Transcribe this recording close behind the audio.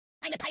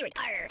I'm a pirate.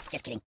 Arr!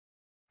 Just kidding.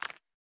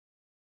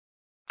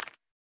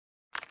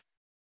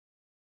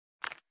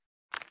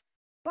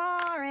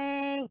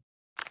 Boring.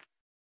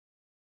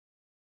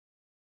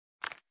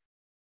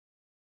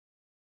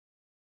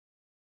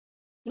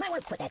 You might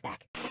want to put that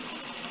back.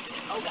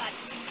 Oh, God.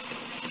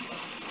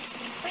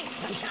 Thanks,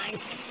 sunshine.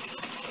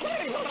 Oh,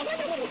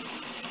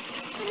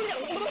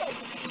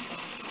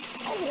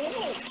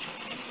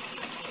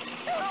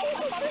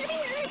 water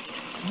everywhere.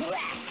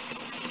 Blah.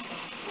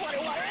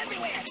 Water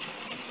everywhere.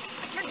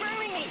 You're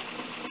drowning me.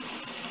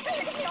 Hey,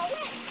 you're getting me all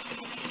wet.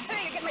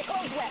 Hey, you're getting my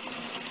clothes wet.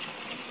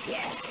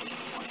 Yeah.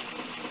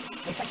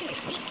 Refreshingly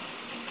sweet.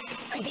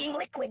 I'm being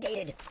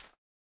liquidated.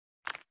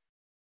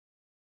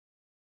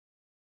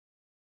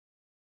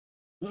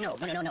 No,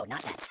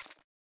 not that.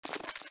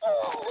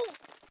 Oh!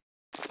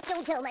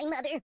 Don't tell my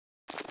mother.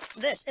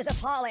 This is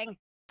appalling.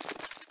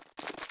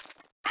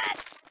 Ah!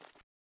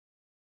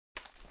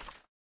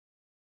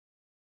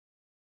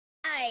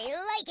 I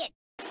like it.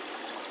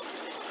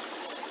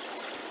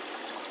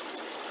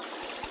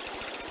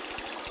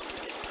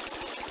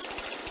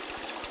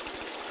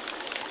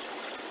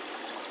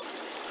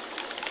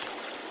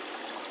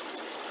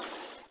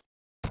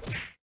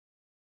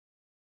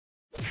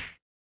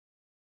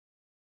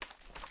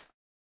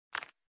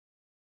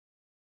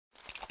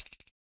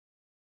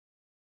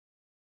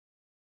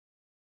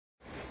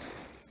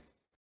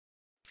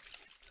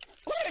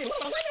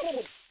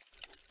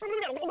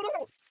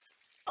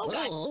 Oh,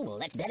 God. Oh,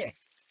 that's better.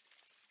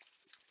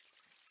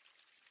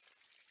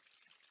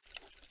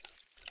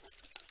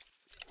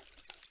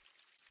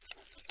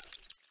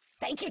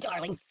 Thank you,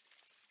 darling.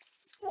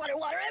 Water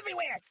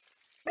everywhere.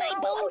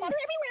 Rainbows. Water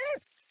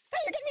everywhere. Hey,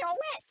 you're getting me all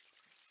wet.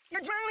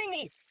 You're drowning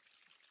me.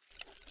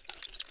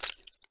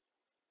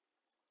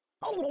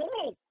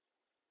 Oh,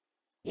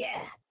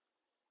 yeah.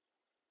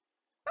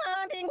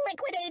 I'm being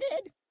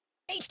liquidated.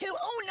 H2,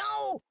 oh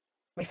no!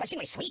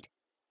 Refreshingly sweet.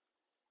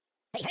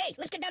 Hey,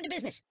 let's get down to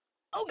business.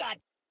 Oh, God.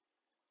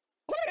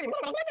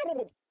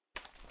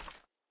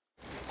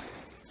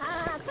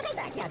 Put it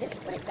back. Yeah,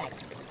 just put it back.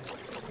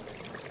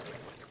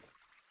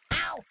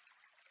 Ow!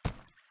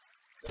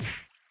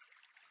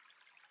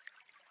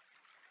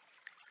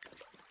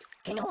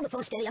 Can you hold the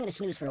phone steady? I'm gonna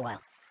snooze for a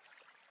while.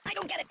 I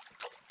don't get it.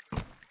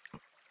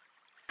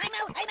 I'm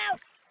out.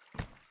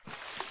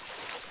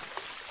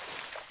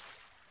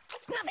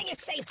 Nothing is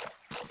safe.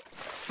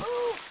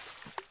 Ooh!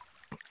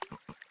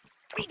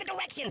 Read the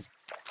directions.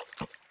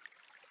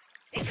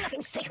 There's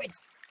nothing sacred.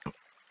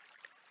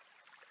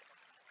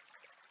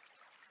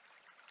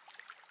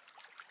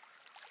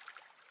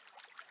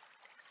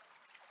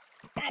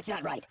 That's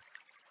not right.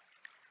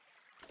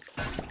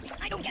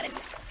 I don't get it.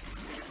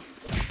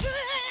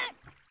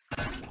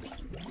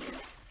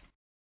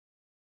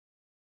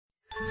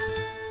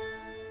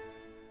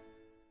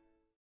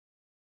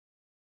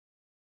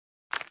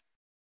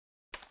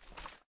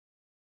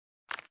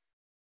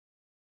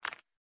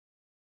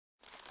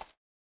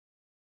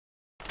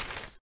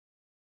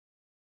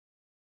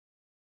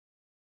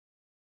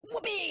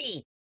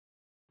 Whoopee!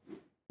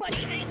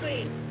 Buddy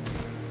angry!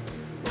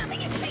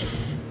 Nothing is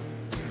safe!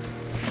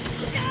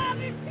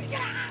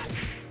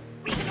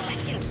 Read the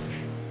directions!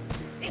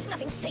 There's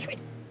nothing sacred!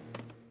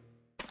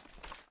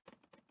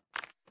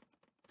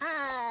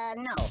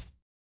 No.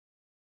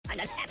 I'm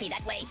not happy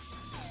that way.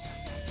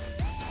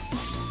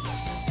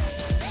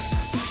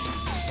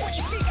 What do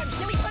you think? I'm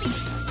silly, buddy?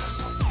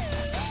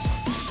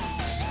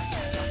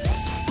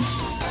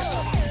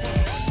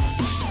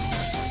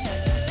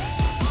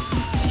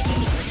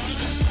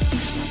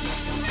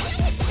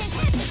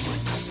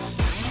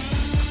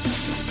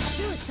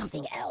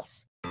 Something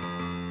else. Oh,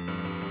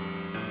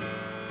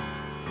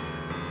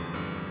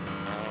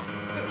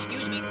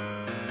 excuse me.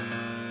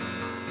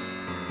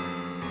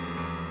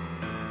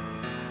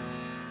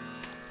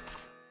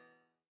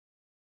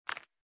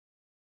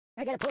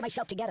 I gotta pull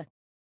myself together.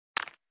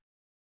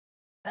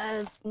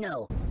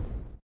 No. Oh,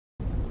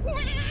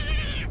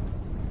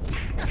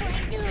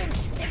 I'm doomed.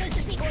 There goes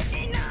the sequel.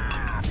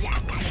 Enough!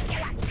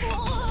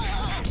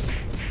 Oh!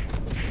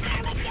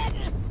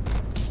 Armageddon!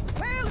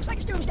 Well, looks like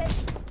it's doomsday.